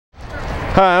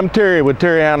Hi, I'm Terry with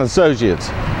Terry Allen Associates.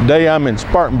 Today I'm in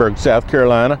Spartanburg, South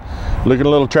Carolina, looking at a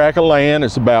little tract of land.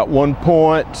 It's about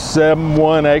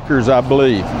 1.71 acres, I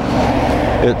believe.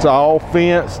 It's all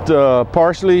fenced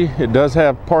partially. It does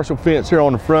have partial fence here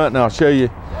on the front, and I'll show you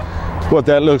what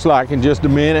that looks like in just a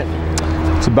minute.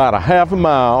 It's about a half a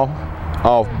mile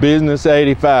off Business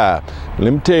 85.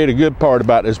 Let me tell you the good part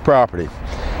about this property.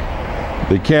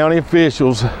 The county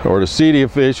officials, or the city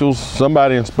officials,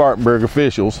 somebody in Spartanburg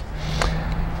officials,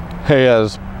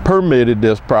 has permitted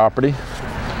this property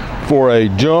for a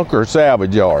junk or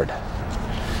salvage yard.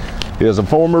 It is a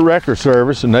former record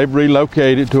service, and they've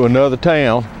relocated to another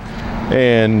town,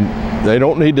 and they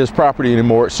don't need this property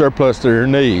anymore. It's surplus to their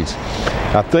needs.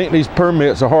 I think these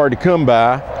permits are hard to come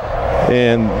by,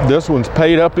 and this one's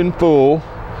paid up in full.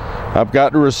 I've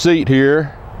got the receipt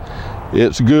here.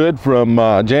 It's good from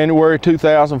January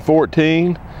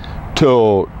 2014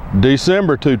 till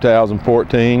December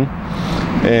 2014,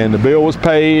 and the bill was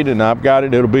paid, and I've got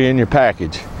it. It'll be in your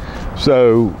package.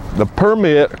 So the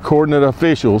permit, according to the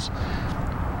officials,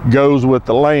 goes with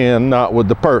the land, not with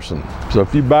the person. So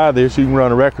if you buy this, you can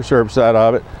run a record service out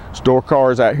of it, store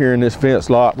cars out here in this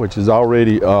fence lot, which is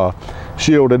already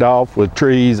shielded off with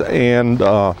trees and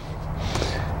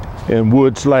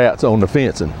wood slats on the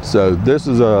fencing. So this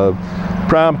is a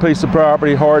prime piece of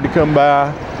property, hard to come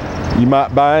by. You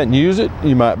might buy it and use it,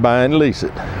 you might buy and lease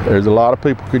it. There's a lot of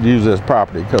people could use this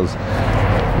property because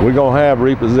we're gonna have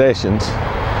repossessions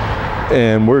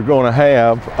and we're gonna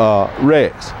have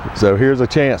wrecks. So here's a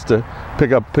chance to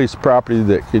pick up a piece of property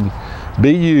that can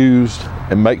be used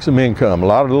and make some income. A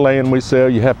lot of the land we sell,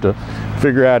 you have to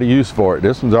figure out a use for it.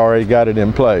 This one's already got it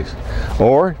in place.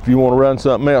 Or if you want to run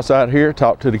something else out here,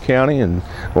 talk to the county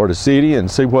or the city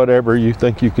and see whatever you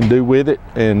think you can do with it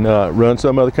and run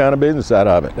some other kind of business out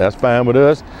of it. That's fine with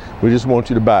us. We just want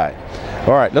you to buy it.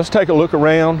 All right, let's take a look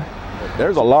around.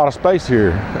 There's a lot of space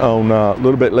here on a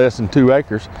little bit less than 2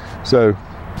 acres. So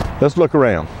let's look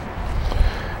around.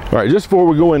 All right, just before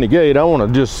we go in the gate, I want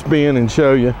to just spin and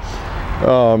show you.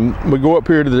 We go up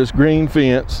here to this green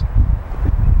fence.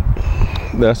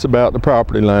 That's about the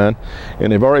property line,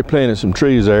 and they've already planted some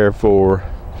trees there for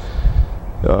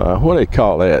what do they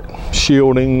call that,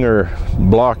 shielding or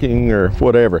blocking or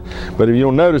whatever. But if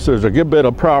you'll notice, there's a good bit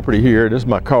of property here, this is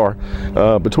my car,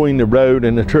 between the road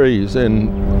and the trees,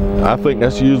 and I think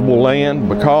that's usable land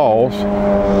because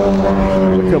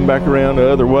we come back around the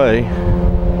other way.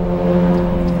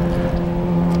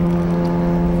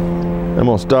 I'm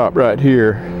gonna stop right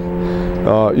here.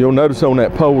 You'll notice on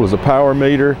that pole is a power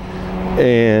meter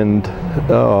and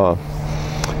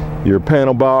your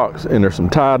panel box, and there's some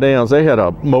tie downs. They had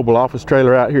a mobile office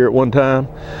trailer out here at one time,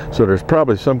 so there's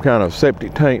probably some kind of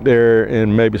septic tank there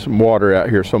and maybe some water out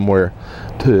here somewhere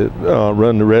to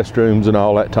run the restrooms and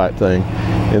all that type thing.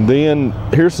 And then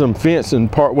here's some fencing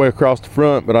partway across the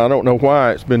front, but I don't know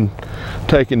why it's been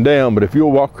taken down. But if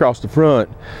you'll walk across the front,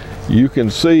 you can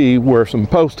see where some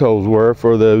post holes were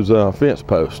for those fence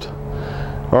posts.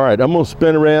 All right, I'm gonna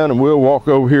spin around and we'll walk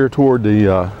over here toward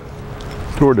the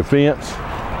fence.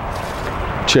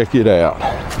 Check it out.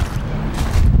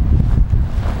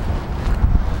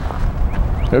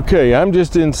 Okay, I'm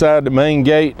just inside the main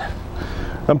gate.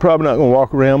 I'm probably not gonna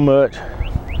walk around much.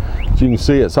 As you can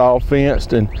see, it's all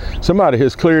fenced, and somebody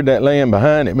has cleared that land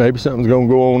behind it. Maybe something's gonna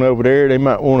go on over there. They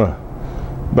might wanna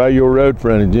buy your road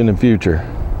frontage in the future.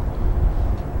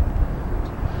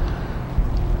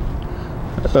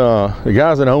 The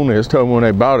guys that own this told me when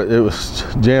they bought it, it was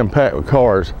jam-packed with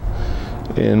cars.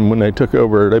 And when they took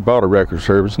over, they bought a record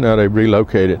service. Now they've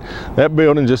relocated. That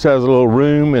building just has a little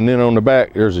room, and then on the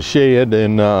back there's a shed,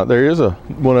 and there is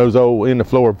one of those old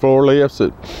in-the-floor floor lifts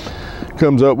that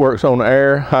comes up, works on the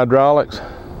air, hydraulics.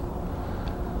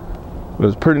 But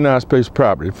it's a pretty nice piece of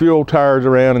property. A few old tires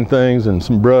around and things, and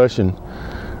some brush and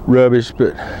rubbish,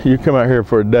 but you come out here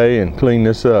for a day and clean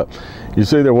this up. You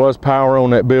see there was power on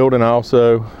that building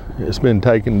also. It's been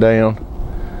taken down.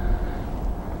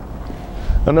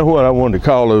 I know what I wanted to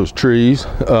call those trees.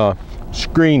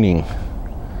 Screening.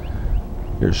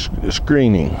 There's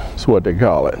screening, that's what they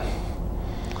call it.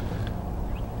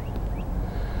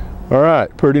 All right,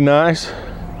 pretty nice.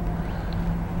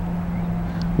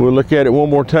 We'll look at it one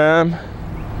more time,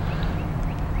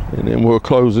 and then we'll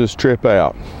close this trip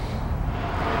out.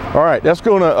 All right, that's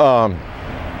gonna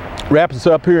wrap us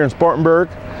up here in Spartanburg.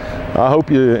 I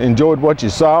hope you enjoyed what you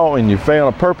saw and you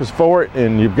found a purpose for it,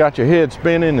 and you've got your head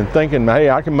spinning and thinking, hey,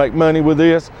 I can make money with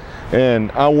this and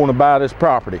I want to buy this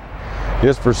property.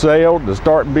 It's for sale. The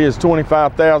starting bid is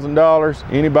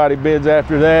 $25,000. Anybody bids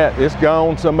after that, it's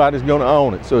gone. Somebody's going to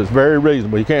own it. So it's very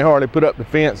reasonable. You can't hardly put up the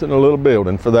fence in a little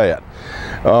building for that.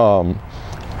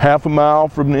 half a mile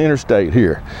from the interstate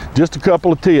here. Just a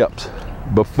couple of tips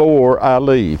before I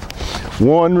leave.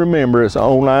 One, remember, it's an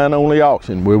online only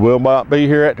auction. We will not be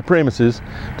here at the premises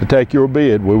to take your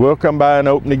bid. We will come by and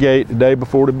open the gate the day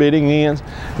before the bidding ends,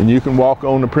 and you can walk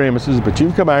on the premises, but you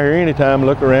can come out here anytime,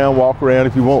 look around, walk around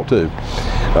if you want to.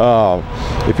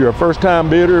 If you're a first-time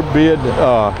bidder, bid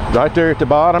right there at the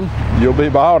bottom. You'll be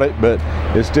bought it, but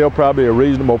it's still probably a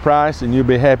reasonable price, and you'll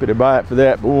be happy to buy it for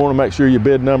that. But we want to make sure your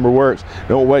bid number works.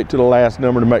 Don't wait till the last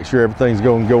number to make sure everything's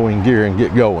going to go in gear and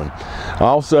get going.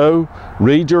 Also,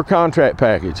 read your contract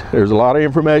package. There's a lot of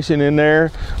information in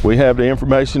there. We have the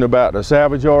information about the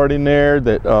salvage yard in there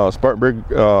that Spartanburg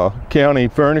County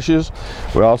furnishes.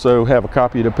 We also have a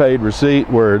copy of the paid receipt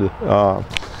where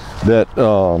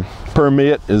that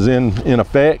permit is in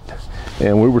effect,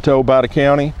 and we were told by the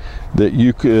county that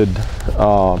you could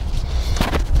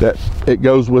that it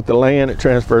goes with the land, it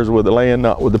transfers with the land,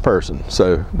 not with the person.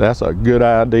 So that's a good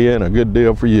idea and a good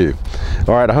deal for you.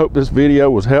 All right, I hope this video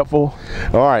was helpful.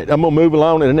 All right, I'm gonna move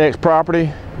along to the next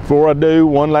property. Before I do,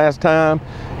 one last time,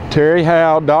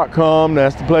 terryhowe.com,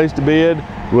 that's the place to bid.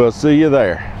 We'll see you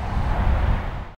there.